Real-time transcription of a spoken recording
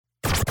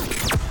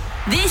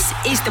This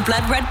is the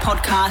Blood Red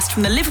podcast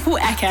from the Liverpool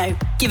Echo,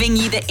 giving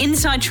you the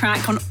inside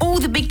track on all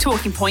the big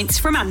talking points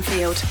from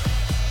Anfield.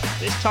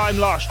 This time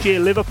last year,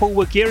 Liverpool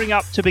were gearing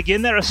up to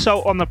begin their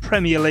assault on the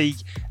Premier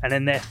League and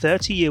in their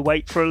 30-year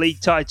wait for a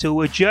league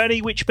title, a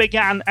journey which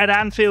began at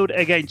Anfield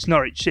against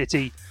Norwich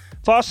City.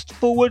 Fast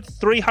forward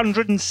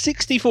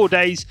 364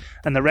 days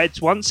and the Reds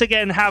once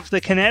again have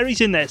the Canaries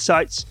in their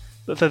sights,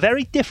 but for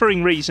very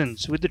differing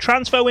reasons. With the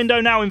transfer window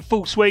now in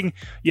full swing,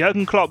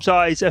 Jurgen Klopp's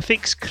eyes are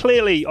fixed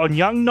clearly on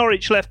young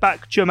Norwich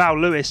left-back Jamal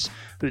Lewis,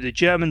 who the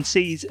German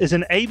sees as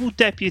an able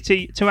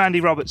deputy to Andy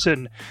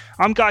Robertson.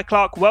 I'm Guy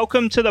Clark,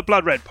 welcome to the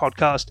Blood Red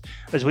podcast,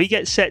 as we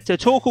get set to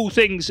talk all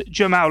things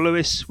Jamal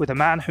Lewis with a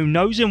man who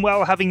knows him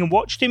well, having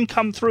watched him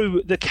come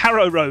through the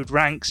Carrow Road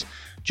ranks.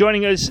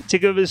 Joining us to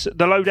give us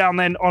the lowdown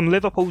then on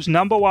Liverpool's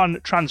number one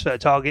transfer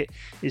target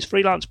is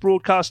freelance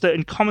broadcaster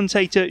and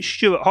commentator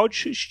Stuart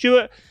Hodge.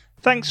 Stuart,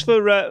 thanks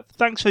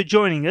for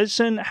joining us,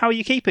 and how are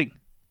you keeping?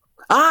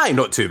 Aye,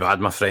 not too bad,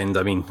 my friend.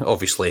 I mean,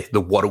 obviously,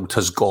 the world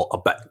has got a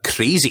bit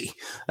crazy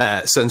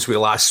since we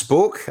last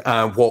spoke,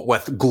 what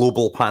with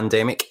global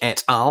pandemic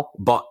et al.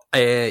 But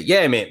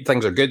yeah, mate,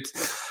 things are good.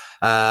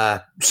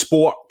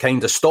 Sport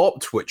kind of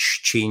stopped,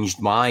 which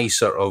changed my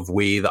sort of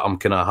way that I'm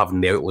kind of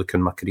having the outlook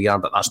in my career,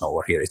 but that's not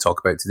what we're here to talk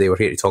about today. We're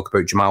here to talk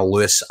about Jamal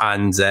Lewis,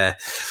 and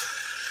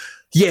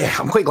yeah,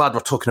 I'm quite glad we're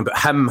talking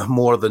about him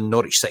more than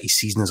Norwich City's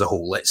season as a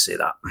whole, let's say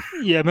that.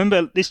 Yeah,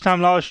 remember this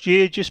time last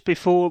year, just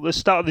before the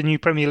start of the new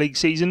Premier League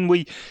season,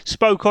 we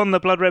spoke on the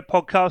Blood Red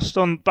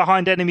podcast on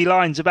Behind Enemy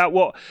Lines about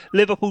what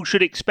Liverpool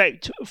should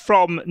expect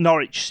from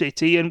Norwich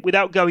City, and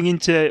without going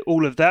into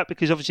all of that,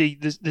 because obviously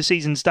the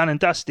season's done and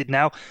dusted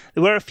now,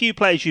 there were a few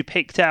players you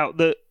picked out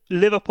that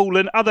Liverpool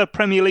and other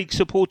Premier League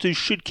supporters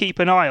should keep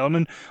an eye on,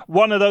 and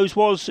one of those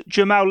was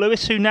Jamal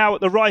Lewis, who now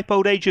at the ripe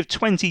old age of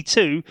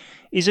 22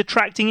 is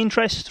attracting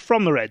interest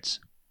from the Reds.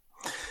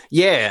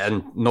 Yeah,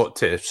 and not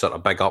to sort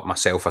of big up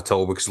myself at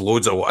all, because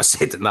loads of what I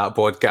said in that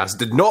podcast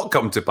did not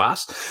come to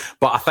pass,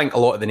 but I think a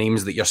lot of the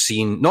names that you're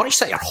seeing, Norwich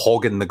City are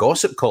hogging the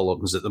gossip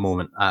columns at the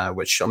moment,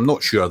 which I'm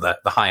not sure that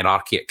the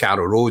hierarchy at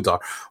Carrow Road or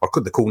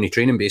could the Colney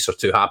training base are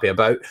too happy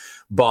about,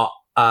 but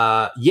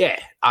yeah,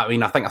 I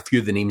mean, I think a few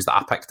of the names that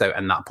I picked out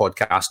in that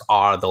podcast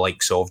are the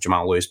likes of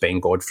Jamal Lewis, Ben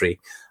Godfrey,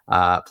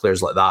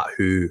 players like that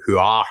who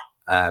are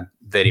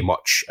very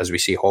much, as we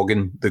say,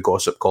 hogging the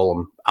gossip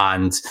column.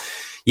 And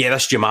yeah,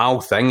 this Jamal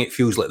thing, it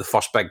feels like the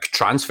first big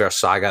transfer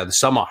saga of the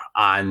summer.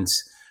 And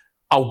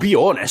I'll be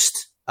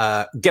honest,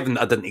 given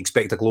that I didn't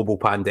expect a global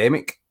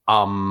pandemic,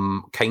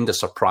 I'm kind of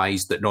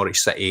surprised that Norwich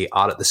City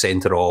are at the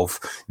centre of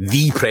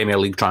the Premier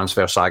League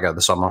transfer saga of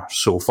the summer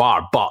so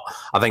far. But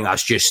I think that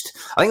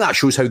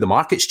shows how the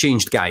market's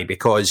changed, Guy,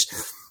 because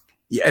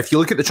if you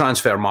look at the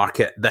transfer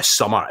market this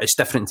summer, it's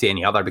different to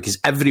any other, because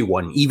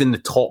everyone, even the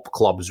top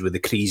clubs with the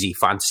crazy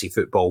fantasy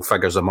football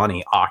figures of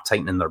money, are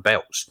tightening their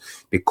belts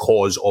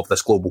because of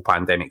this global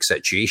pandemic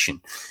situation.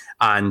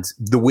 And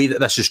the way that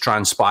this has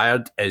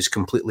transpired is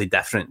completely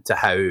different to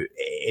how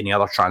any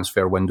other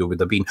transfer window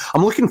would have been.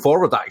 I'm looking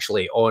forward,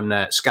 actually,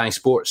 on Sky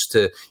Sports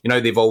to,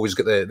 they've always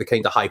got the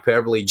kind of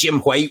hyperbole,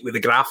 Jim White with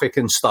the graphic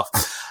and stuff.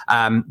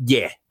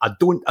 Yeah, I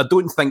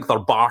don't think their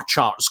bar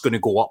chart's going to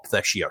go up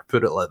this year,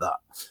 put it like that.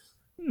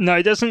 No,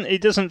 it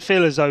doesn't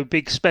feel as though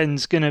big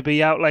spend's going to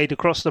be outlaid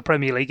across the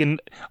Premier League,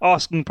 and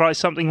asking price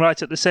something right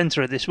at the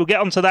centre of this. We'll get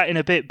onto that in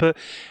a bit, but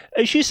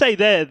as you say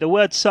there, the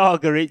word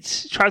saga,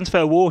 it's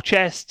transfer war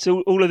chests,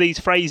 all of these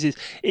phrases,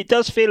 it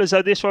does feel as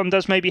though this one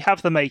does maybe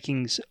have the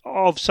makings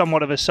of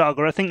somewhat of a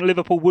saga. I think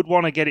Liverpool would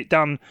want to get it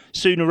done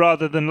sooner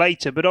rather than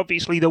later, but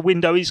obviously the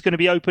window is going to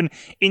be open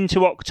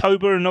into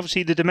October, and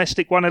obviously the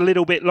domestic one a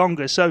little bit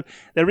longer, so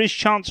there is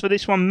chance for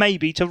this one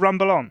maybe to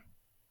rumble on.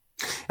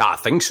 I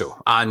think so.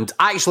 And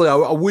actually,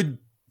 I would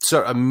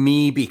sort of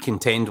maybe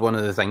contend one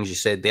of the things you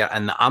said there,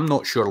 and I'm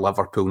not sure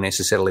Liverpool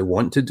necessarily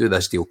want to do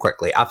this deal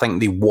quickly. I think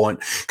they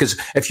want,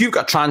 because if you've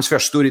got a transfer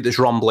story that's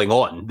rumbling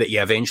on that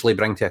you eventually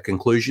bring to a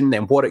conclusion,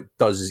 then what it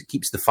does is it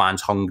keeps the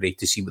fans hungry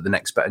to see what the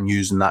next bit of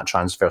news in that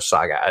transfer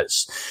saga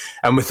is.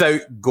 And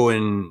without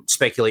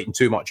speculating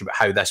too much about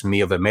how this may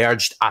have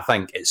emerged, I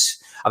think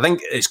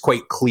it's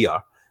quite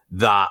clear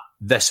that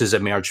this has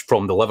emerged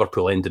from the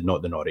Liverpool end and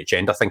not the Norwich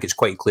end. I think it's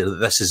quite clear that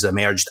this has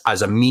emerged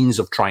as a means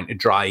of trying to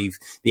drive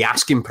the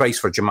asking price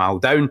for Jamal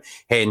down,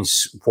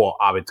 hence what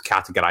I would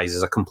categorise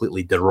as a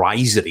completely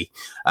derisory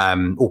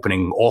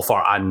opening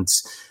offer, and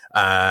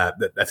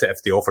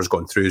if the offer's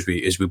gone through as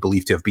we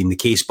believe to have been the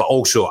case, but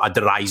also a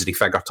derisory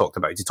figure talked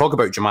about. To talk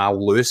about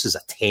Jamal Lewis as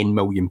a £10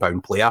 million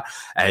player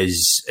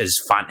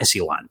is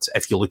fantasy land,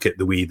 if you look at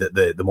the way that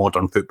the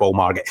modern football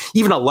market,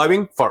 even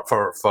allowing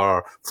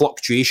for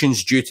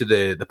fluctuations due to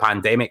the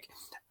pandemic,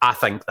 I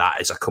think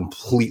that is a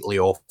completely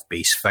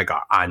off-base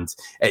figure, and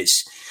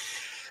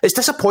it's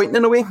disappointing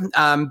in a way,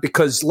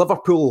 because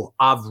Liverpool,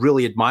 I've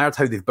really admired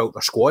how they've built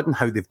their squad and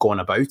how they've gone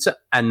about it,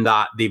 and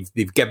that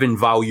they've given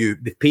value,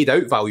 they've paid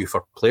out value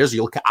for players.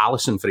 You look at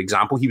Alisson, for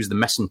example, he was the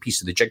missing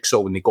piece of the jigsaw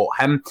when they got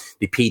him.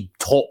 They paid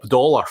top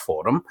dollar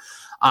for him,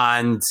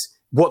 and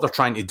what they're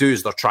trying to do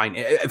is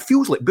it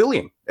feels like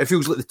bullying. It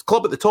feels like the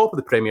club at the top of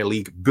the Premier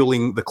League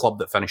bullying the club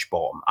that finished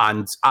bottom.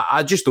 And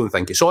I just don't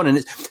think it's on.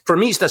 And for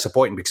me, it's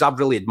disappointing because I've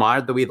really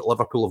admired the way that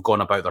Liverpool have gone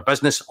about their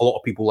business. A lot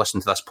of people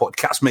listening to this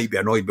podcast might be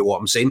annoyed by what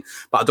I'm saying,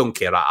 but I don't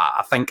care.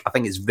 I think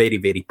it's very,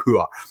 very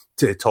poor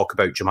to talk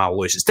about Jamal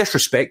Lewis. It's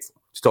disrespectful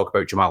to talk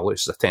about Jamal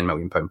Lewis as a £10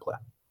 million player.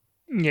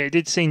 Yeah, it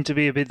did seem to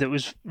be a bid that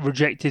was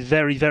rejected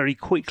very, very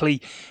quickly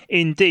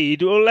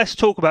indeed. Well, let's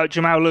talk about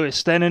Jamal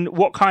Lewis then, and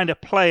what kind of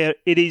player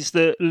it is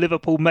that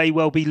Liverpool may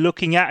well be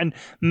looking at and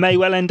may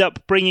well end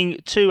up bringing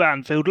to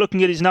Anfield.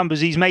 Looking at his numbers,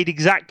 he's made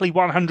exactly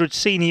 100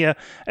 senior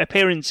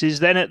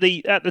appearances then at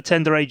the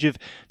tender age of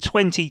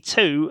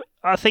 22.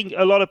 I think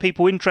a lot of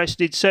people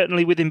interested,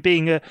 certainly with him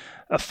being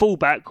a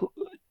fullback,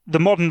 the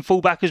modern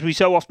fullback, as we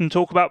so often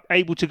talk about,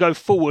 able to go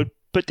forward.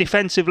 But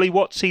defensively,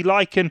 what's he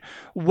like, and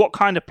what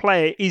kind of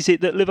player is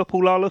it that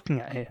Liverpool are looking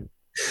at here?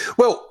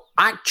 Well,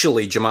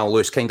 actually, Jamal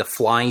Lewis kind of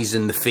flies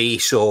in the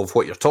face of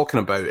what you're talking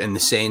about, in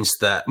the sense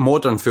that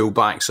modern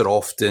fullbacks are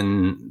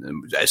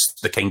often,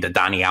 it's the kind of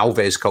Dani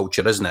Alves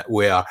culture, isn't it?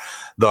 Where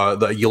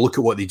you look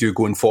at what they do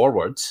going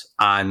forwards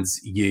and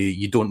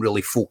you don't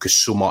really focus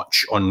so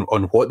much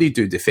on what they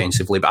do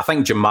defensively. But I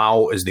think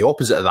Jamal is the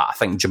opposite of that. I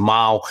think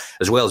Jamal,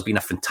 as well as being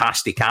a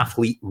fantastic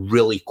athlete,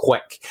 really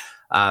quick,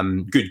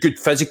 good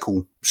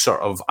physical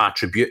sort of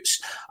attributes.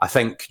 I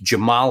think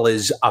Jamal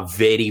is a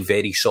very,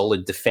 very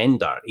solid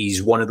defender.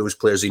 He's one of those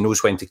players, he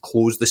knows when to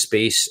close the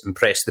space and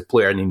press the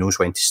player, and he knows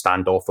when to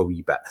stand off a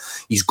wee bit.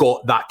 He's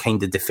got that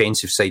kind of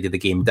defensive side of the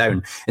game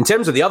down. In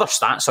terms of the other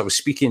stats, I was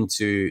speaking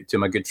to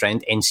my good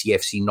friend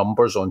NCFC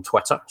Numbers on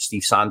Twitter,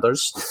 Steve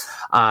Sanders,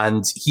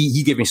 and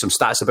he gave me some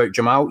stats about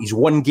Jamal. He's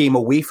 1 game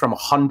away from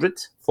 100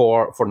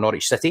 for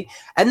Norwich City.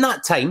 In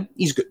that time,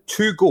 he's got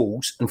 2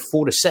 goals and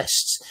 4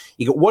 assists.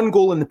 He got 1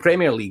 goal in the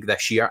Premier League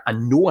this year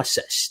and no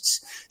assists.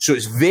 So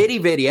it's very,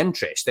 very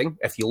interesting,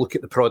 if you look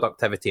at the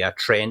productivity of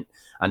Trent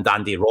and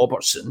Andy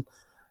Robertson,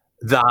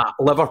 that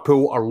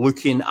Liverpool are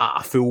looking at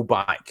a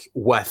fullback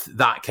with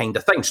that kind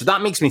of thing. So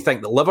that makes me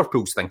think that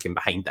Liverpool's thinking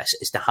behind this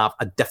is to have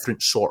a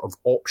different sort of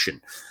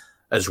option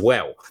as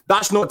well.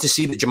 That's not to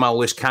say that Jamal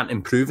Lewis can't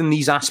improve in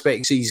these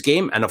aspects of his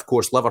game. And of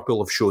course,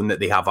 Liverpool have shown that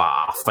they have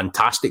a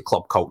fantastic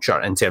club culture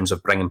in terms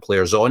of bringing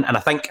players on. And I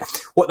think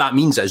what that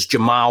means is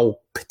Jamal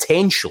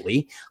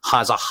potentially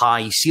has a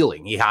high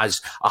ceiling. He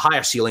has a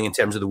higher ceiling in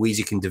terms of the ways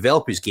he can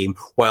develop his game,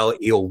 while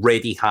he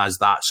already has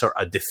that sort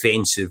of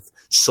defensive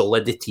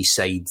solidity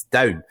side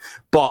down.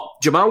 But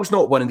Jamal's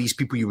not one of these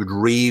people you would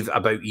rave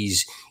about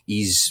his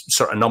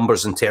sort of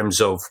numbers in terms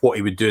of what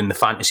he would do in the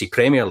Fantasy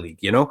Premier League,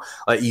 you know?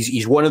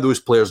 He's one of those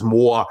players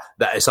more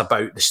that is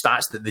about the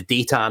stats that the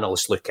data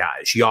analysts look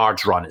at. It's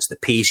yards run, it's the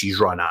pace he's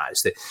run at,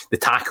 it's the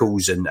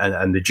tackles and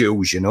the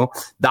duels, you know?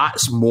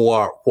 That's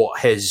more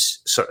what his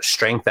sort of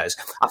strength is.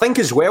 I think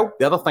as well,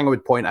 the other thing I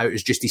would point out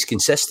is just his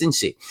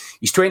consistency.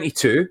 He's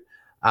 22,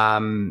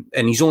 and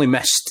he's only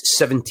missed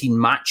 17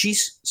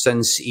 matches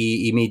since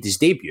he made his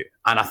debut.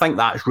 And I think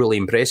that's really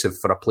impressive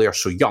for a player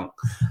so young.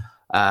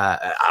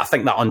 I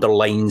think that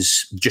underlines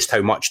just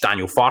how much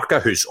Daniel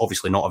Farke, who's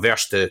obviously not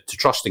averse to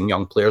trusting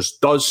young players,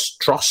 does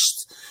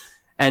trust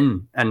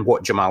in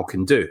what Jamal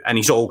can do. And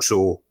he's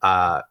also,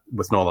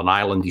 with Northern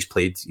Ireland, he's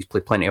played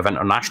plenty of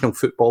international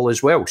football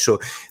as well. So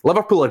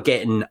Liverpool are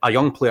getting a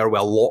young player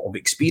with a lot of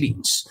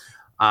experience.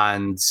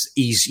 And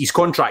he's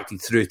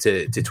contracted through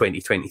to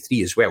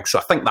 2023 as well. So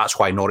I think that's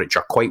why Norwich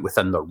are quite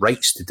within their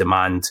rights to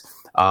demand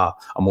a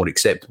more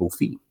acceptable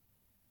fee.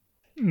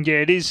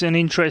 Yeah, it is an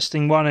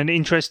interesting one, and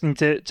interesting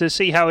to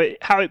see how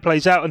it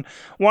plays out. And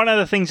one of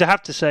the things I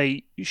have to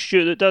say,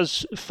 Stuart, that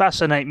does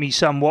fascinate me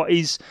somewhat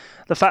is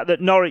the fact that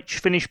Norwich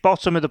finished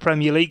bottom of the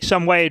Premier League,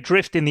 some way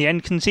adrift in the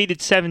end,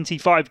 conceded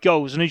 75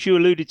 goals. And as you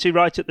alluded to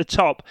right at the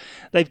top,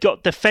 they've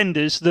got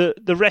defenders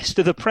that the rest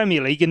of the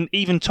Premier League and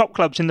even top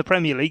clubs in the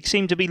Premier League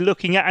seem to be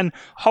looking at and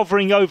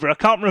hovering over. I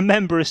can't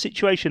remember a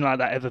situation like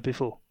that ever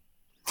before.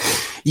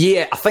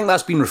 Yeah, I think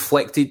that's been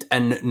reflected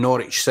in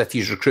Norwich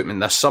City's recruitment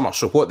this summer.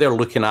 So what they're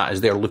looking at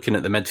is they're looking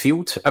at the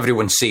midfield.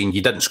 Everyone's saying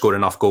you didn't score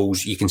enough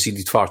goals, you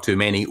conceded far too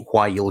many,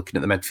 why are you looking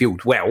at the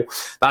midfield? Well,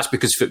 that's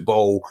because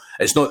football,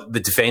 it's not the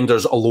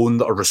defenders alone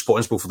that are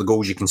responsible for the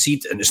goals you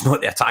concede, and it's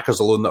not the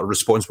attackers alone that are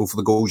responsible for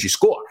the goals you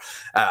score.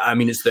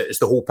 It's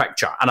the whole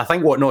picture. And I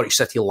think what Norwich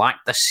City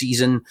lacked this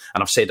season,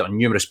 and I've said it on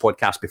numerous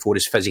podcasts before,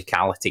 is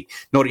physicality.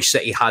 Norwich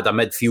City had a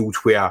midfield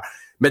where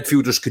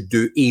midfielders could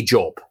do a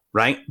job,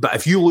 right? But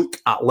if you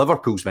look at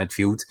Liverpool's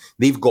midfield,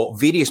 they've got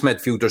various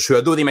midfielders who,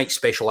 although they might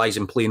specialise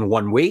in playing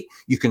one way,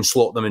 you can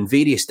slot them in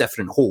various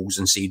different holes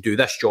and say, do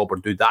this job or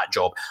do that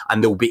job,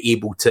 and they'll be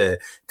able to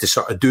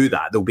sort of do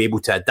that. They'll be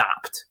able to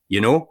adapt,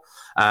 you know?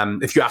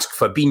 If you ask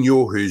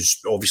Fabinho, who's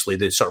obviously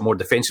the sort of more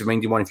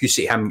defensive-minded one, if you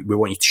say to him, we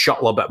want you to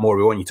shuttle a bit more,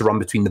 we want you to run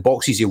between the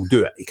boxes, he'll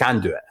do it. He can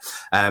do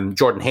it.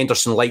 Jordan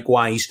Henderson,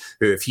 likewise,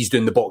 who, if he's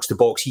doing the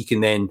box-to-box, he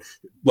can then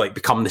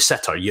become the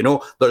sitter, you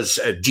know? There's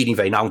Gini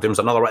Wijnaldum's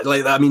another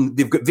one.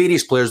 They've got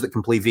various players that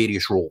can play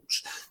various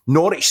roles.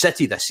 Norwich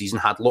City this season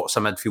had lots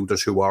of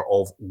midfielders who were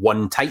of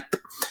one type.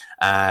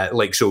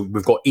 So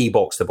we've got a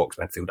box-to-box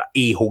midfielder,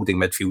 a holding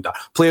midfielder,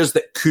 players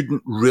that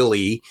couldn't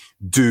really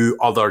do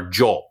other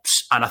jobs.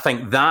 And I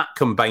think that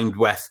combined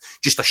with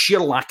just a sheer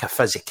lack of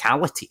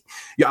physicality.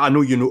 Yeah, I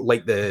know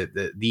like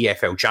the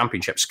EFL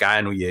Championship, Sky,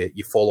 I know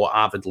you follow it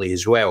avidly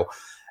as well.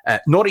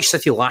 Norwich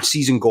City last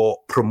season got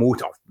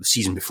promoted, or the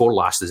season before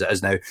last as it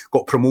is now,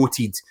 got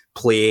promoted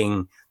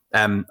playing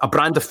a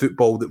brand of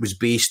football that was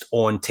based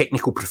on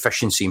technical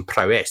proficiency and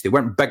prowess. They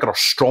weren't bigger or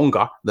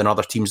stronger than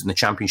other teams in the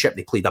Championship.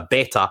 They played a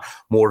better,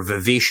 more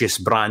vivacious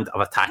brand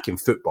of attacking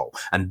football.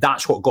 And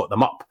that's what got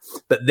them up.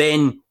 But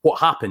then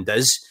what happened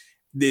is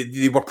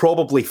they were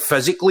probably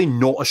physically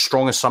not as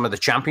strong as some of the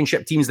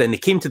Championship teams. Then they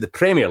came to the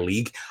Premier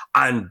League,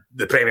 and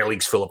the Premier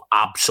League's full of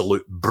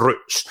absolute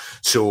brutes.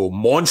 So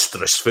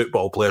monstrous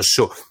football players.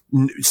 So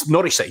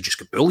Norwich City just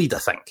got bullied, I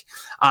think.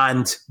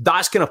 And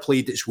that's kind of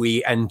played its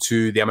way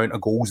into the amount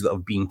of goals that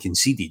have been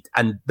conceded.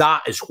 And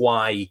that is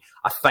why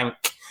I think,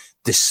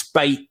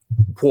 despite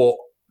what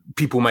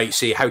people might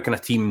say, how can a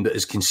team that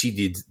has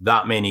conceded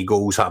that many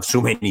goals have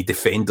so many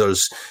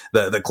defenders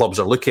that clubs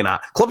are looking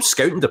at? Club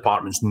scouting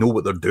departments know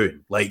what they're doing.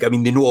 Like, I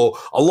mean, they know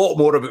a lot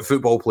more about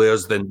football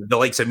players than the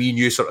likes of me and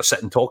you sort of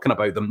sitting talking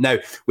about them. Now,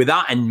 with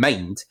that in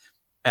mind,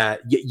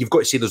 you've got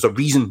to say there's a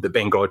reason that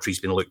Ben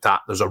Godfrey's been looked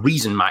at. There's a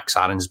reason Max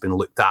Aaron's been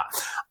looked at.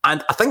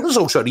 And I think there's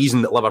also a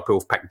reason that Liverpool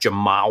have picked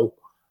Jamal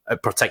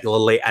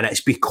particularly, and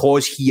it's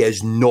because he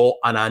is not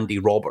an Andy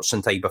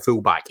Robertson type of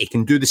fullback. He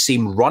can do the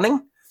same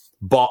running,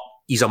 but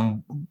he's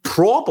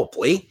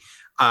probably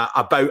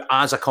about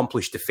as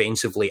accomplished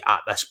defensively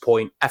at this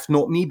point, if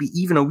not maybe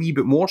even a wee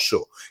bit more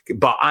so.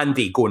 But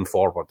Andy, going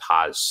forward,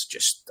 has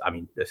just, I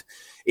mean,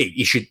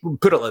 you should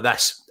put it like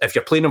this. If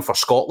you're playing him for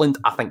Scotland,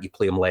 I think you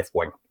play him left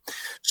wing.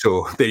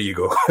 So there you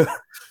go.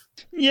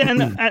 Yeah,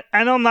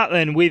 and on that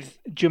then, with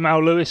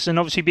Jamal Lewis and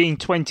obviously being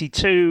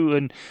 22,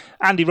 and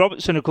Andy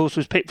Robertson, of course,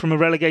 was picked from a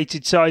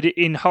relegated side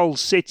in Hull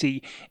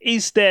City,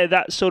 is there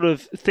that sort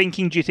of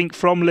thinking, do you think,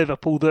 from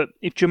Liverpool, that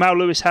if Jamal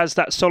Lewis has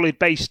that solid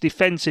base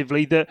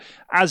defensively, that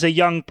as a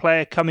young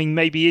player coming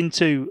maybe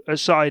into a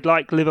side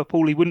like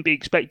Liverpool, he wouldn't be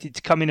expected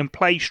to come in and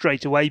play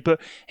straight away, but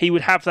he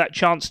would have that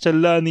chance to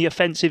learn the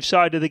offensive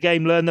side of the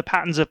game, learn the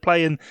patterns of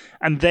play, and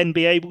then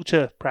be able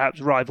to perhaps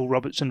rival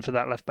Robertson for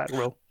that left-back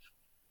role?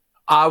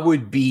 I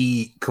would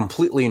be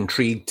completely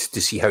intrigued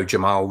to see how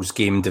Jamal's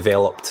game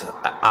developed.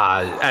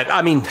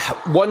 I mean,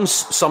 once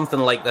something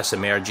like this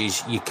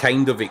emerges, you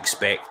kind of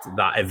expect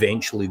that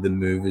eventually the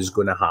move is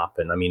going to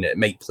happen. I mean, it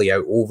might play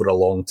out over a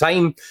long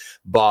time,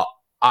 but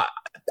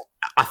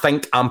I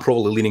think I'm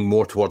probably leaning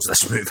more towards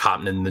this move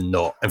happening than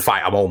not. In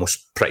fact, I'm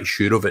almost pretty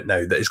sure of it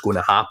now that it's going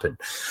to happen.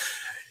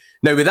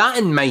 Now, with that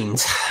in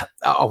mind,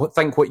 I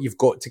think what you've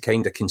got to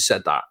kind of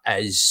consider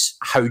is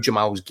how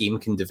Jamal's game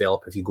can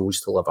develop if he goes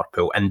to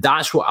Liverpool. And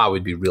that's what I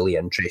would be really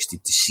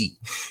interested to see,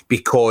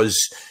 because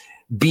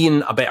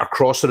being a better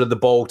crosser of the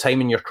ball,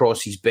 timing your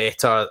crosses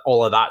better,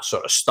 all of that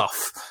sort of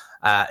stuff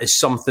is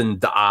something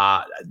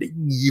that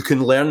you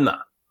can learn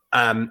that.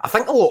 I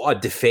think a lot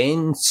of the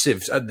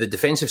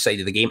defensive side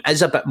of the game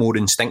is a bit more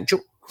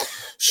instinctual.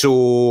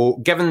 So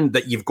given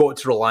that you've got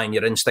to rely on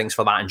your instincts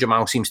for that, and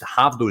Jamal seems to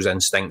have those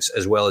instincts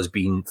as well as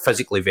being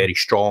physically very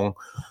strong,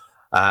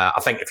 I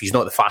think if he's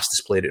not the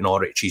fastest player at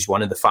Norwich, he's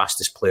one of the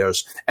fastest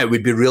players. It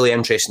would be really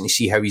interesting to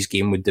see how his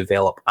game would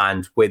develop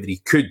and whether he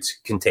could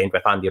contend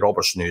with Andy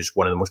Robertson, who's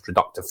one of the most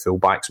productive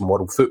fullbacks in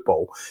world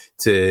football,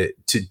 to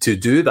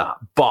do that.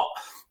 But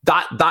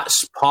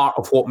that's part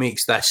of what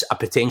makes this a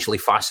potentially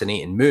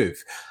fascinating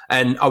move.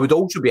 And I would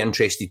also be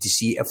interested to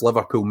see if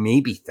Liverpool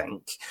maybe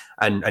think,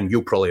 and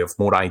you'll probably have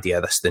more idea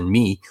of this than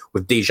me,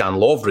 with Dejan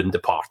Lovren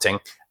departing,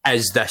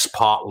 is this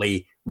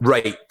partly,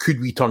 right, could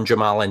we turn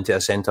Jamal into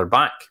a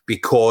centre-back?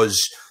 Because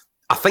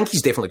I think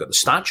he's definitely got the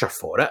stature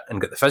for it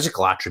and got the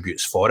physical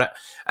attributes for it,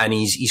 and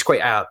he's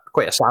quite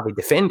a savvy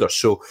defender.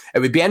 So it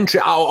would be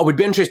I would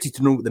be interested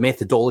to know what the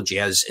methodology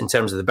is in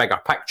terms of the bigger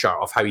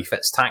picture of how he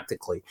fits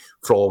tactically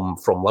from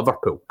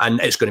Liverpool, and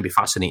it's going to be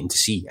fascinating to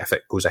see if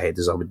it goes ahead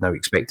as I would now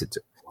expect it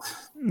to.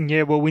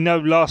 Yeah, well, we know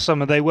last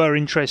summer they were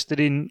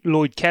interested in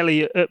Lloyd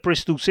Kelly at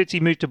Bristol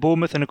City, moved to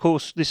Bournemouth, and of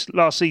course this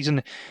last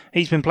season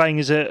he's been playing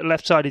as a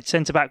left-sided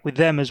centre-back with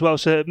them as well,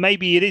 so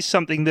maybe it is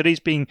something that is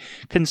being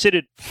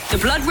considered. The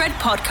Blood Red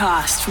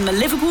Podcast from the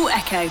Liverpool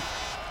Echo.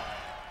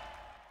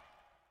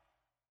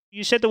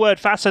 You said the word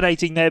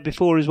fascinating there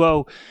before as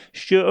well,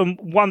 Stuart, and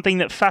one thing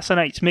that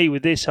fascinates me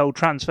with this whole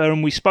transfer,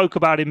 and we spoke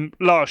about him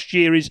last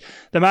year, is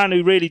the man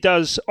who really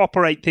does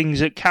operate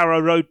things at Carrow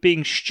Road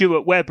being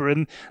Stuart Webber,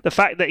 and the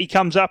fact that he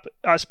comes up,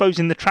 I suppose,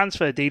 in the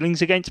transfer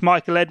dealings against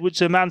Michael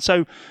Edwards, a man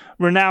so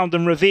renowned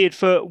and revered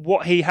for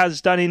what he has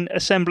done in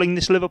assembling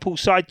this Liverpool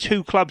side,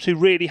 two clubs who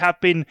really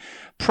have been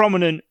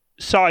prominent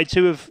sides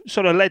who have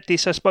sort of led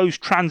this, I suppose,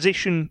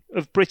 transition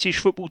of British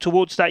football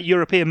towards that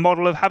European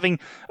model of having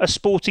a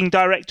sporting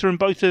director, and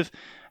both have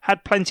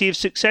had plenty of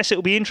success.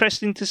 It'll be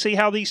interesting to see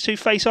how these two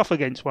face off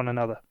against one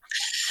another.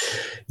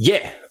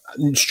 Yeah.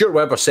 Stuart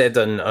Webber said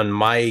on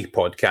my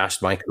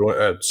podcast,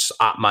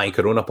 at my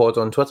Corona Pod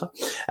on Twitter,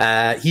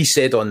 he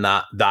said on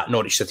that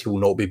Norwich City will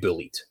not be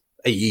bullied.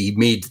 He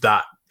made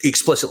that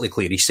explicitly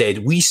clear. He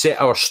said, we set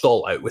our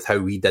stall out with how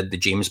we did the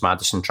James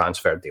Maddison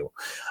transfer deal.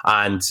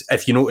 And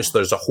if you notice,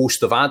 there's a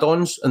host of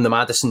add-ons in the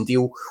Maddison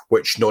deal,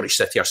 which Norwich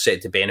City are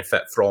said to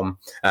benefit from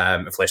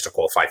if Leicester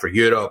qualify for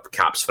Europe,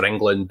 caps for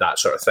England, that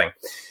sort of thing.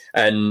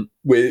 And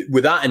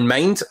with that in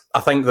mind, I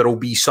think there will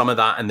be some of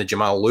that in the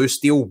Jamal Lewis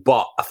deal.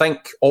 But I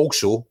think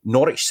also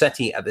Norwich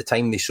City, at the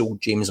time they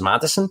sold James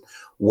Maddison,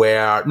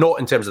 were not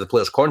in terms of the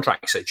player's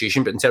contract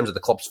situation, but in terms of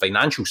the club's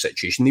financial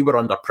situation, they were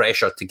under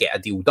pressure to get a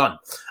deal done.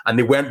 And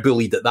they weren't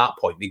bullied at that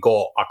point. They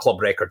got a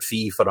club record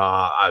fee for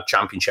a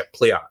championship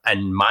player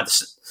in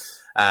Maddison.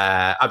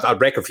 A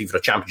record fee for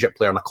a championship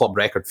player and a club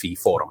record fee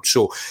for him.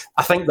 So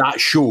I think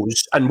that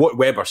shows, and what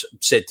Webber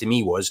said to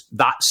me was,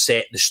 that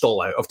set the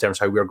stall out of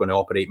terms of how we're going to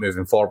operate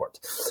moving forward.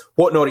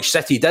 What Norwich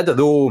City did,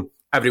 although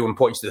everyone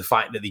points to the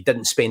fact that they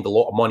didn't spend a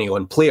lot of money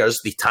on players,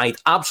 they tied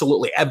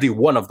absolutely every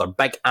one of their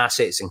big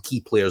assets and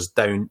key players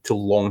down to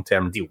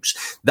long-term deals.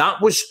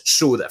 That was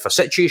so that if a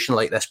situation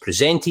like this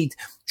presented,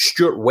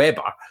 Stuart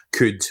Webber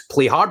could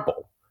play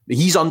hardball.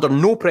 He's under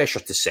no pressure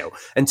to sell.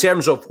 In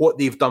terms of what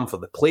they've done for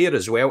the player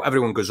as well,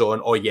 everyone goes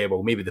on, oh yeah,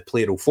 well, maybe the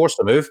player will force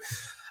the move.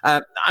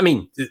 I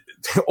mean,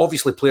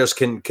 obviously players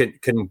can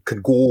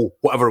go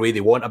whatever way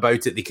they want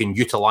about it. They can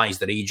utilise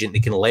their agent. They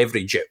can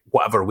leverage it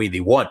whatever way they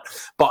want.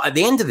 But at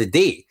the end of the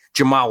day,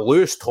 Jamal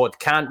Lewis, Todd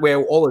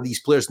Cantwell, all of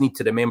these players need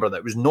to remember that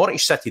it was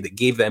Norwich City that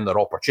gave them their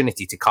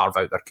opportunity to carve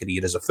out their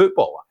career as a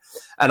footballer.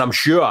 And I'm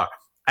sure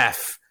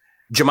if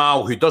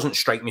Jamal, who doesn't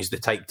strike me as the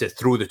type to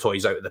throw the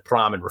toys out of the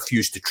pram and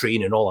refuse to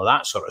train and all of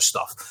that sort of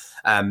stuff.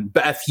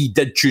 But if he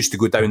did choose to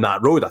go down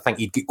that road, I think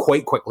he'd get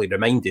quite quickly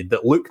reminded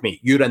that, look,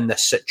 mate, you're in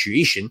this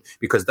situation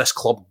because this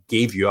club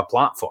gave you a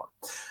platform.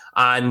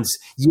 And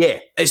yeah,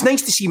 it's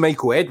nice to see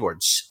Michael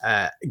Edwards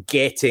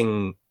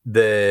getting a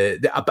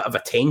bit of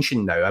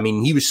attention now. I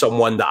mean, he was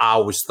someone that I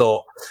always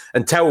thought,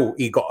 until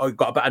he got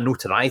a bit of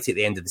notoriety at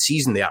the end of the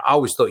season there, I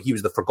always thought he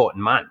was the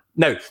forgotten man.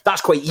 Now,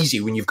 that's quite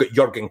easy when you've got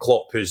Jurgen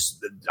Klopp, who's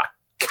a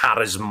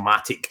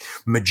charismatic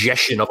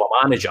magician of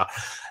a manager.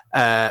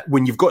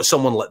 When you've got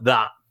someone like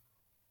that,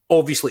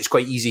 obviously it's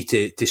quite easy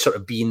to sort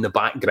of be in the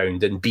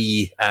background and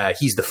be,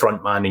 he's the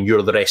front man and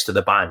you're the rest of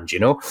the band, you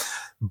know?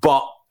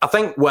 But I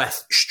think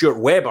with Stuart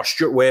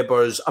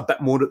Webber's a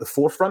bit more at the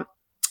forefront,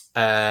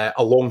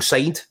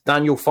 alongside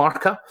Daniel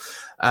Farke.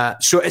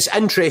 So it's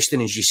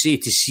interesting, as you say,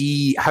 to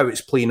see how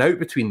it's playing out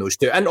between those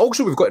two. And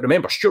also we've got to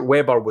remember, Stuart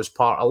Webber was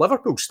part of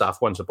Liverpool staff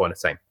once upon a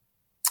time.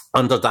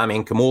 Under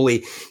Damien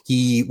Comolli,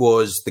 he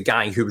was the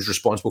guy who was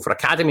responsible for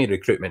academy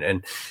recruitment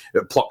and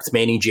plucked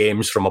many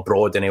gems from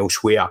abroad and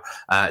elsewhere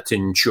to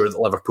ensure that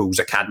Liverpool's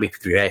academy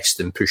progressed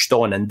and pushed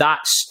on. And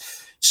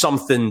that's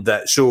something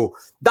that's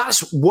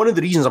one of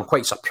the reasons I'm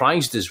quite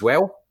surprised as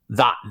well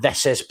that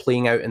this is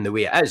playing out in the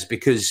way it is,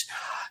 because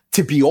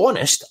to be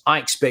honest, I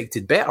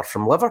expected better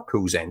from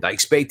Liverpool's end. I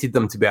expected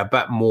them to be a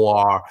bit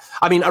more...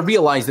 I mean, I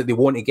realise that they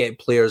want to get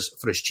players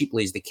for as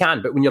cheaply as they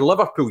can, but when you're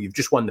Liverpool, you've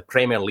just won the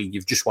Premier League,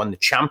 you've just won the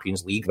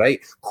Champions League, right?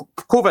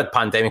 COVID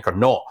pandemic or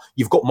not,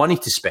 you've got money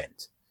to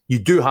spend. You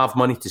do have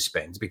money to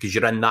spend because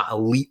you're in that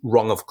elite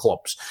rung of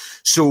clubs.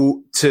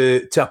 So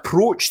to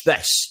approach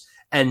this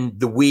in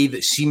the way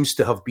that seems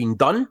to have been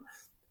done,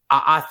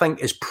 I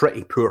think is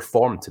pretty poor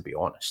form, to be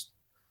honest.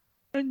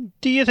 And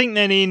do you think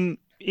then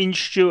in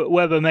Stuart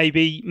Webber,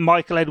 maybe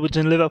Michael Edwards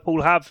and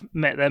Liverpool have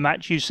met their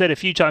match? You said a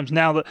few times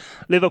now that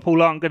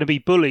Liverpool aren't going to be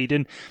bullied,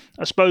 and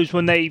I suppose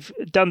when they've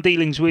done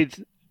dealings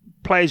with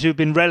players who've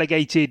been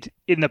relegated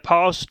in the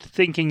past,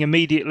 thinking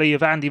immediately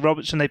of Andy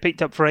Robertson, they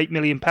picked up for £8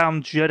 million,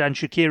 Xherdan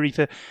Shaqiri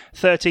for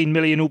 £13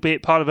 million,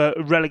 albeit part of a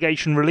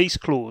relegation release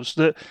clause,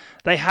 that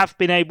they have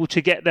been able to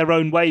get their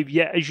own way.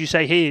 Yet, as you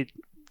say here,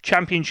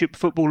 Championship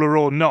footballer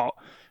or not,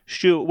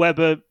 Stuart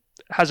Webber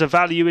has a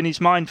value in his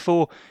mind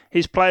for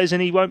his players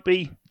and he won't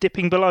be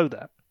dipping below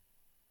that.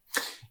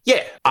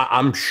 Yeah,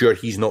 I'm sure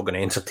he's not going to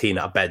entertain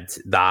a bid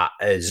that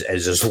is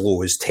as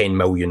low as 10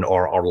 million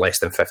or less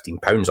than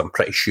 £15. I'm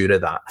pretty sure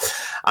of that.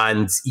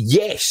 And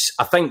yes,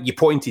 I think you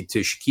pointed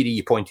to Shaqiri,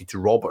 you pointed to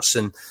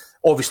Robertson.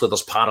 Obviously,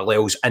 there's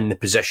parallels in the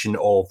position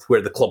of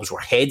where the clubs were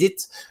headed,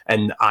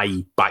 and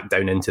I back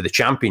down into the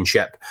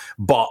Championship.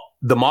 But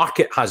the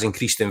market has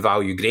increased in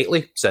value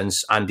greatly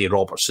since Andy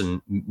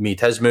Robertson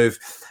made his move.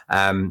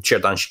 Xherdan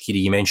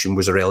Shaqiri, you mentioned,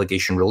 was a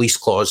relegation release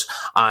clause.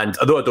 And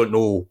although I don't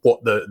know what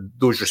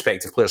those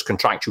respective players'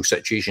 contractual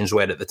situations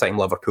were at the time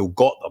Liverpool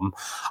got them,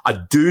 I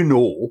do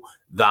know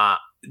that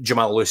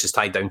Jamal Lewis is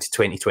tied down to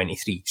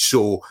 2023.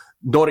 So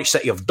Norwich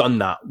City have done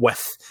that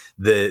with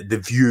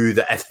the view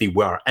that if they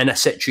were in a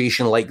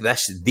situation like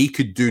this, they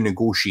could do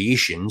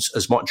negotiations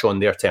as much on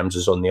their terms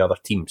as on the other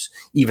teams,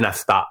 even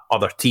if that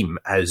other team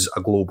is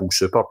a global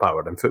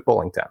superpower in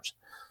footballing terms.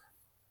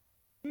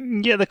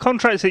 Yeah, the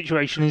contract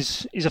situation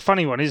is a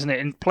funny one, isn't it?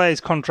 And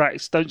players'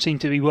 contracts don't seem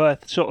to be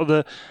worth sort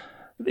of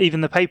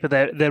even the paper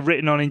they're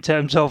written on in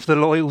terms of the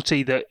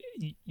loyalty that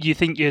you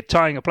think you're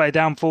tying a player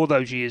down for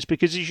those years.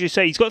 Because as you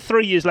say, he's got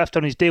 3 years left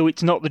on his deal.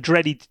 It's not the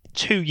dreaded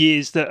 2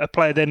 years that a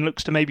player then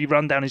looks to maybe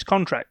run down his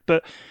contract.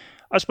 But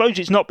I suppose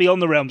it's not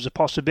beyond the realms of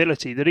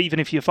possibility that even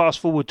if you fast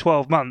forward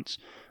 12 months,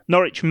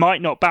 Norwich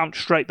might not bounce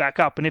straight back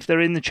up. And if they're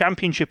in the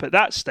Championship at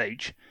that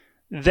stage,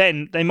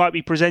 then they might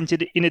be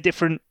presented in a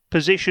different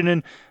position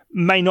and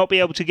may not be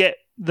able to get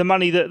the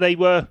money that they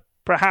were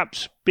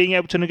perhaps being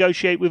able to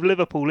negotiate with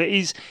Liverpool.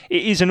 It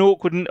is an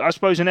awkward and, I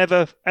suppose, an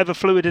ever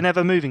fluid and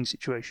ever moving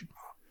situation.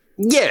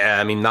 Yeah,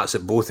 I mean, that's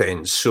at both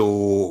ends.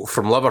 So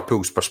from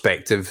Liverpool's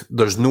perspective,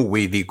 there's no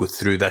way they go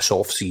through this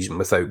off-season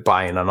without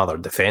buying another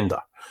defender.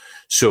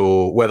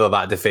 So whether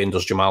that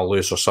defender's Jamal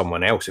Lewis or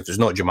someone else, if it's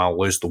not Jamal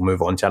Lewis, they'll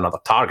move on to another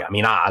target. I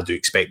mean, I do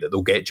expect that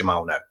they'll get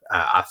Jamal now.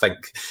 I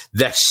think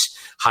this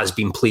has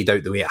been played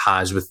out the way it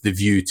has with the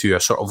view to a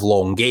sort of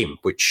long game,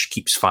 which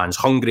keeps fans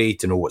hungry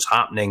to know what's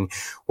happening,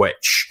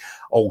 which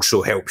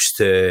also helps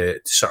to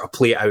sort of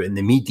play it out in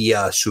the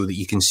media so that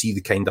you can see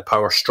the kind of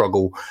power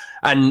struggle.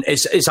 And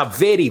it's a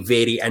very,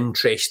 very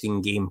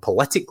interesting game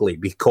politically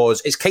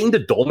because it's kind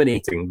of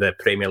dominating the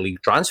Premier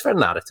League transfer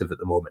narrative at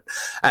the moment.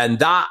 And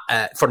that,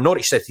 for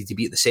Norwich City to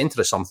be at the centre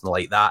of something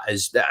like that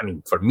is, I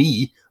mean, for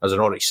me, as a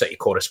Norwich City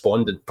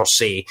correspondent per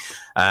se,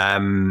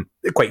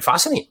 quite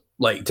fascinating,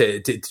 like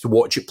to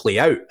watch it play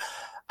out.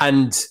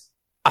 And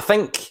I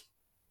think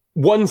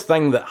one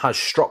thing that has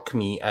struck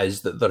me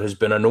is that there has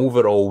been an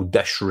overall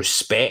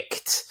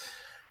disrespect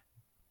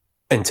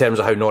in terms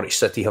of how Norwich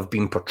City have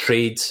been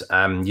portrayed.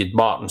 You'd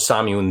Martin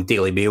Samuel in the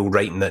Daily Mail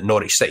writing that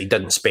Norwich City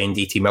didn't spend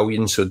 80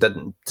 million, so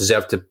didn't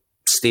deserve to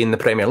stay in the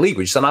Premier League,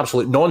 which is an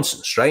absolute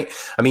nonsense, right?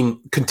 I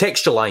mean,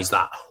 contextualise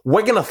that.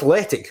 Wigan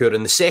Athletic, who are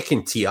in the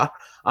second tier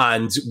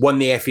and won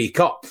the FA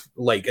Cup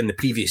like in the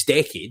previous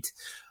decade,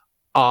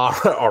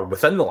 or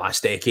within the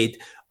last decade,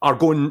 are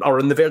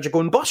on the verge of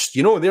going bust.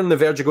 You know, they're on the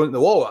verge of going to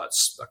the wall.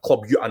 That's a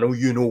club I know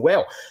you know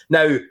well.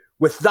 Now,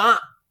 with that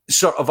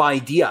sort of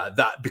idea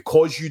that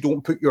because you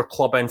don't put your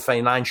club in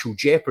financial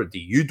jeopardy,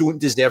 you don't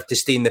deserve to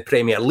stay in the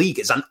Premier League,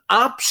 it's an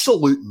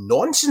absolute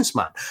nonsense,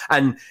 man.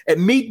 And it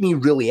made me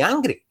really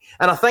angry.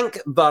 And I think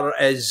there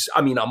is,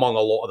 I mean, among a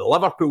lot of the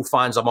Liverpool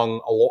fans,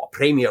 among a lot of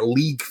Premier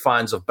League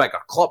fans of bigger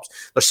clubs,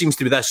 there seems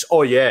to be this,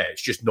 oh yeah,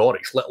 it's just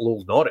Norwich, little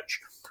old Norwich.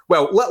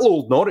 Well, little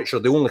old Norwich are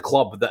the only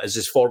club that is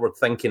as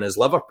forward-thinking as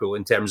Liverpool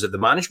in terms of the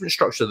management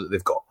structure that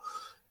they've got,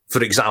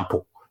 for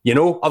example. You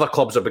know, other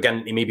clubs are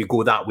beginning to maybe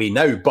go that way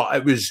now, but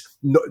it was,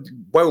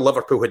 while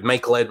Liverpool had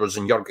Michael Edwards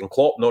and Jurgen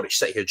Klopp, Norwich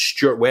City had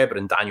Stuart Webber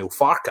and Daniel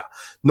Farke.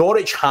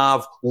 Norwich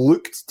have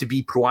looked to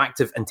be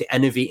proactive and to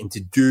innovate and to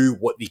do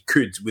what they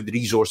could with the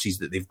resources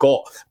that they've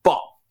got.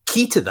 But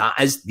key to that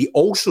is they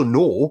also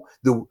know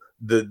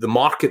the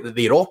market that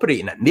they're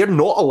operating in. They're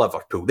not a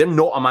Liverpool. They're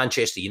not a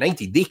Manchester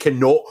United. They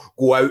cannot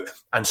go out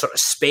and sort of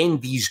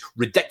spend these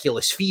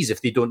ridiculous fees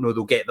if they don't know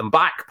they'll get them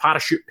back,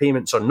 parachute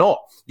payments or not.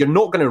 You're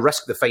not going to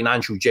risk the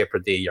financial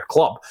jeopardy of your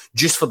club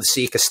just for the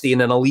sake of staying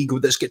in a league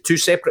that's got two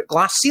separate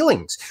glass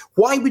ceilings.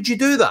 Why would you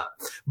do that?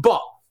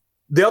 But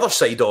the other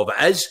side of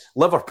it is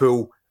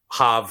Liverpool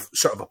have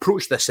sort of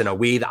approached this in a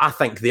way that I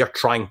think they're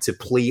trying to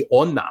play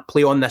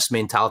on this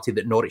mentality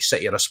that Norwich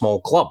City are a small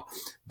club.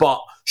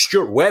 But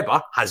Stuart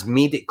Webber has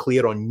made it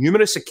clear on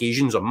numerous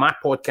occasions on my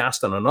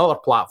podcast and on other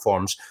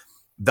platforms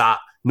that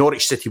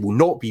Norwich City will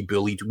not be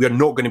bullied. We're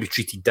not going to be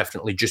treated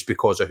differently just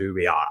because of who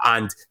we are.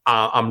 And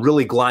I'm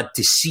really glad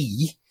to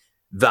see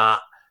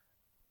that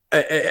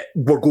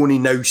we're going to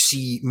now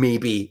see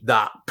maybe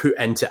that put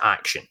into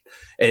action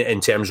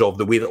in terms of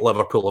the way that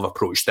Liverpool have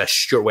approached this.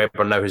 Stuart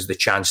Webber now has the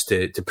chance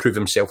to prove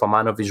himself a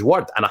man of his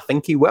word, and I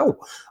think he will.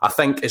 I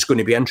think it's going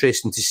to be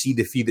interesting to see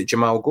the fee that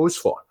Jamal goes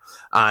for.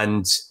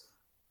 And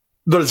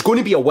there's going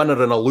to be a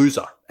winner and a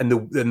loser in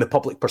the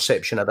public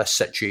perception of this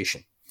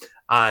situation.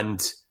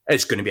 And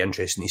it's going to be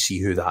interesting to see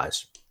who that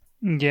is.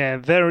 Yeah,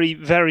 very,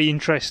 very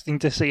interesting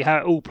to see how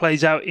it all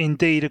plays out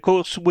indeed. Of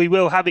course, we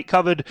will have it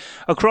covered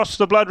across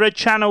the Blood Red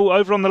channel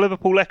over on the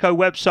Liverpool Echo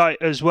website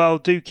as well.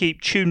 Do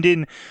keep tuned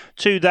in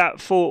to that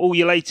for all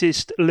your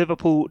latest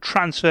Liverpool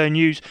transfer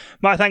news.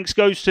 My thanks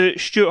goes to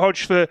Stuart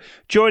Hodge for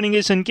joining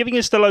us and giving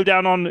us the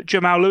lowdown on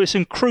Jamal Lewis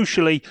and,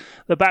 crucially,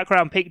 the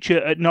background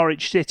picture at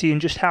Norwich City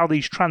and just how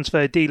these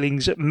transfer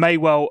dealings may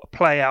well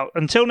play out.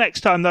 Until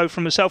next time, though,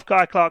 from myself,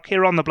 Guy Clark,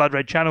 here on the Blood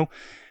Red channel,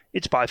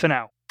 it's bye for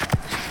now.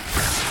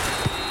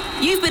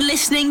 You've been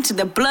listening to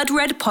the Blood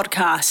Red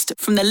podcast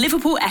from the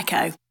Liverpool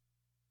Echo.